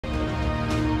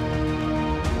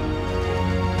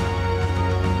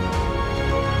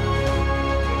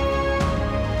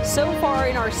So far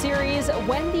in our series,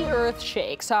 When the Earth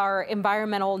Shakes, our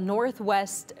environmental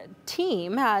Northwest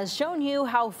team has shown you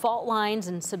how fault lines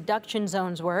and subduction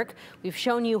zones work. We've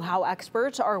shown you how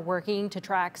experts are working to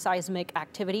track seismic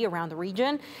activity around the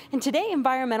region. And today,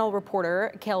 environmental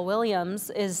reporter Cale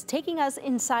Williams is taking us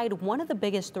inside one of the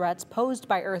biggest threats posed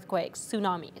by earthquakes,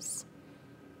 tsunamis.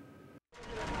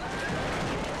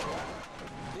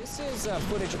 This is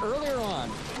footage earlier on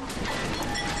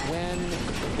when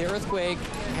the earthquake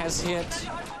has hit.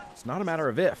 It's not a matter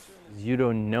of if. You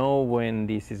don't know when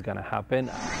this is going to happen.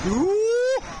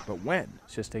 But when?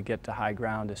 It's just to get to high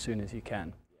ground as soon as you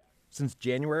can. Since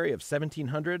January of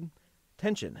 1700,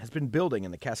 tension has been building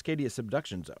in the Cascadia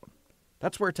subduction zone.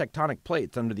 That's where tectonic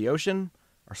plates under the ocean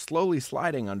are slowly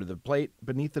sliding under the plate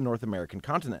beneath the North American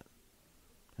continent.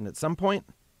 And at some point,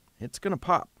 it's going to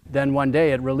pop. Then one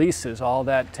day it releases all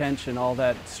that tension, all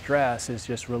that stress is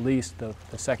just released. The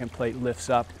second plate lifts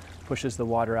up, pushes the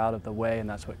water out of the way, and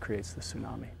that's what creates the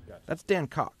tsunami. That's Dan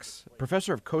Cox,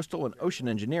 professor of coastal and ocean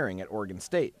engineering at Oregon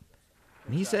State.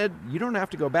 And he said you don't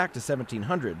have to go back to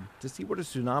 1700 to see what a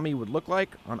tsunami would look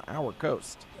like on our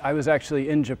coast. I was actually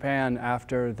in Japan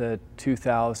after the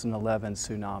 2011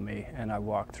 tsunami, and I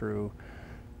walked through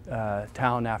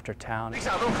town after town.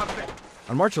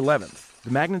 On March 11th,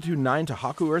 the magnitude 9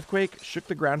 Tohoku earthquake shook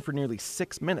the ground for nearly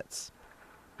 6 minutes.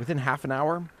 Within half an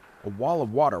hour, a wall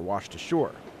of water washed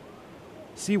ashore.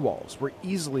 Seawalls were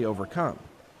easily overcome.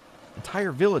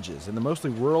 Entire villages in the mostly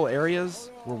rural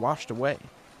areas were washed away.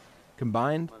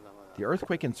 Combined, the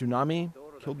earthquake and tsunami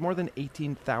killed more than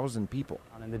 18,000 people.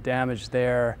 And the damage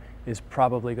there is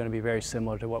probably going to be very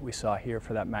similar to what we saw here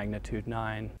for that magnitude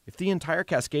 9. If the entire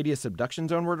Cascadia subduction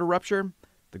zone were to rupture,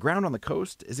 the ground on the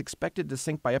coast is expected to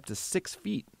sink by up to 6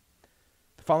 feet.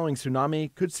 The following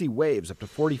tsunami could see waves up to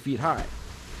 40 feet high,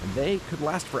 and they could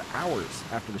last for hours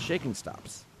after the shaking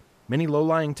stops. Many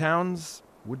low-lying towns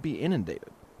would be inundated.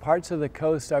 Parts of the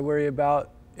coast I worry about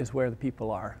is where the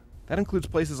people are. That includes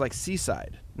places like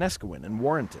Seaside, Neskowin, and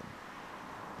Warrenton.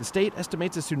 The state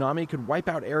estimates a tsunami could wipe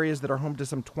out areas that are home to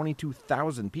some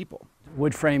 22,000 people.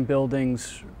 Wood frame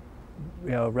buildings,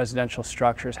 residential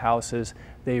structures, houses,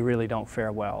 they really don't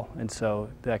fare well. And so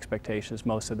the expectation is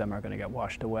most of them are going to get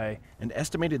washed away. And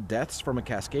estimated deaths from a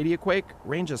Cascadia quake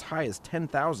range as high as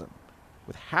 10,000,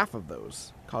 with half of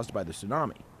those caused by the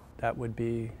tsunami. That would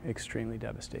be extremely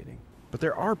devastating. But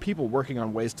there are people working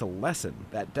on ways to lessen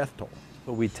that death toll.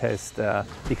 So we test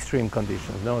extreme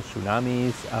conditions,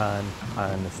 tsunamis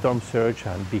and storm surge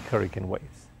and big hurricane waves.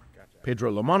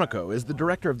 Pedro Lomonaco is the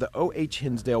director of the O.H.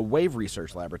 Hinsdale Wave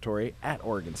Research Laboratory at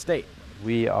Oregon State.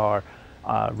 We are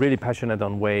really passionate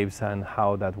on waves and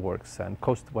how that works and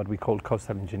what we call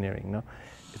coastal engineering. No?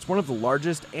 It's one of the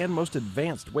largest and most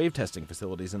advanced wave testing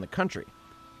facilities in the country,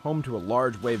 home to a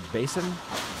large wave basin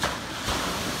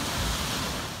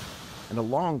and a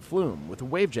long flume with a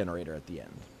wave generator at the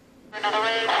end.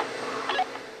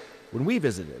 When we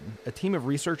visited, a team of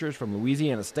researchers from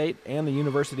Louisiana State and the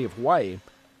University of Hawaii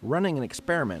were running an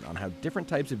experiment on how different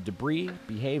types of debris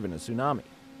behave in a tsunami.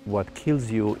 What kills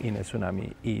you in a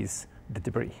tsunami is the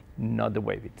debris, not the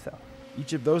wave itself.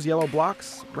 Each of those yellow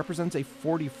blocks represents a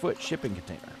 40-foot shipping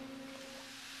container.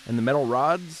 And the metal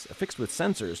rods, affixed with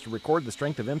sensors to record the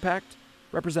strength of impact,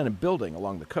 represent a building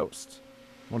along the coast.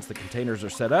 Once the containers are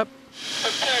set up...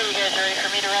 Okay, you guys ready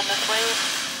for me to run this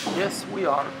wave? Yes, we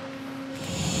are.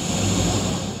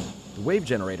 The wave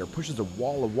generator pushes a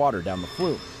wall of water down the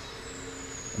flume.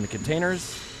 And the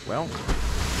containers, well,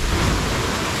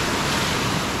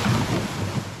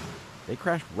 they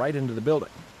crash right into the building.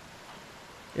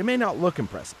 It may not look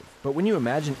impressive, but when you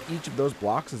imagine each of those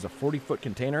blocks as a 40-foot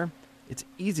container, it's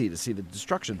easy to see the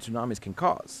destruction tsunamis can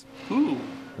cause. Ooh.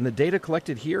 And the data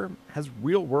collected here has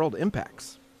real-world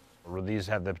impacts. Will these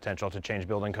have the potential to change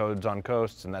building codes on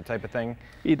coasts and that type of thing?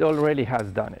 It already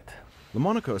has done it.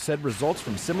 Lomonaco said results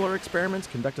from similar experiments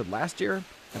conducted last year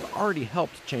have already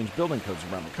helped change building codes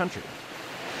around the country.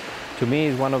 To me,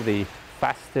 it's one of the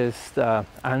fastest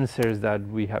answers that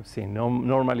we have seen.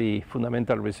 Normally,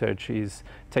 fundamental research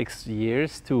takes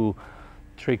years to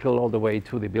trickle all the way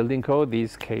to the building code.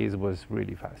 This case was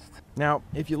really fast. Now,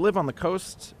 if you live on the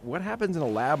coast, what happens in a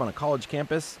lab on a college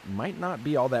campus might not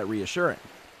be all that reassuring.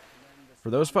 For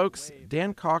those folks,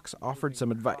 Dan Cox offered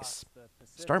some advice.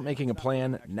 Start making a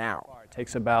plan now. It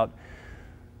takes about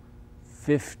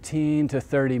 15 to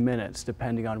 30 minutes,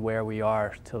 depending on where we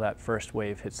are, till that first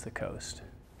wave hits the coast.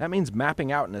 That means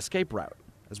mapping out an escape route,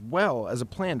 as well as a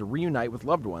plan to reunite with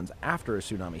loved ones after a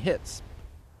tsunami hits.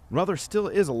 And while there still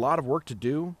is a lot of work to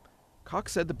do,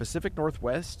 Cox said the Pacific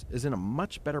Northwest is in a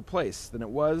much better place than it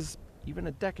was even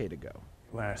a decade ago.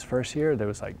 When I was first here, there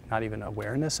was not even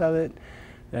awareness of it.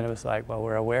 then it was like, well,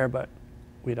 we're aware, but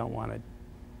we don't want to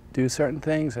do certain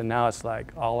things, and now it's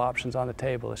like all options on the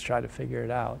table. Let's try to figure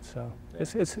it out. So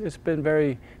it's been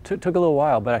very took a little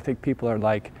while, but I think people are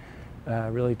like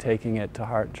really taking it to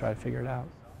heart and try to figure it out.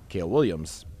 Cale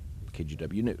Williams,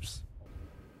 KGW News.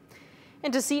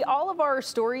 And to see all of our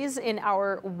stories in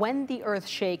our When the Earth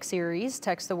Shakes series,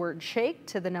 text the word shake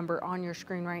to the number on your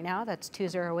screen right now. That's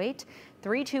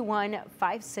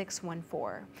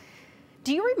 208-321-5614.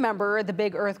 Do you remember the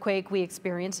big earthquake we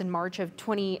experienced in March of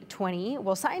 2020?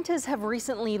 Well, scientists have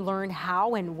recently learned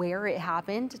how and where it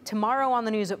happened. Tomorrow on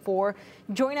the news at 4,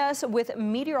 join us with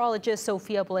meteorologist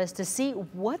Sophia Bliss to see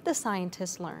what the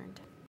scientists learned.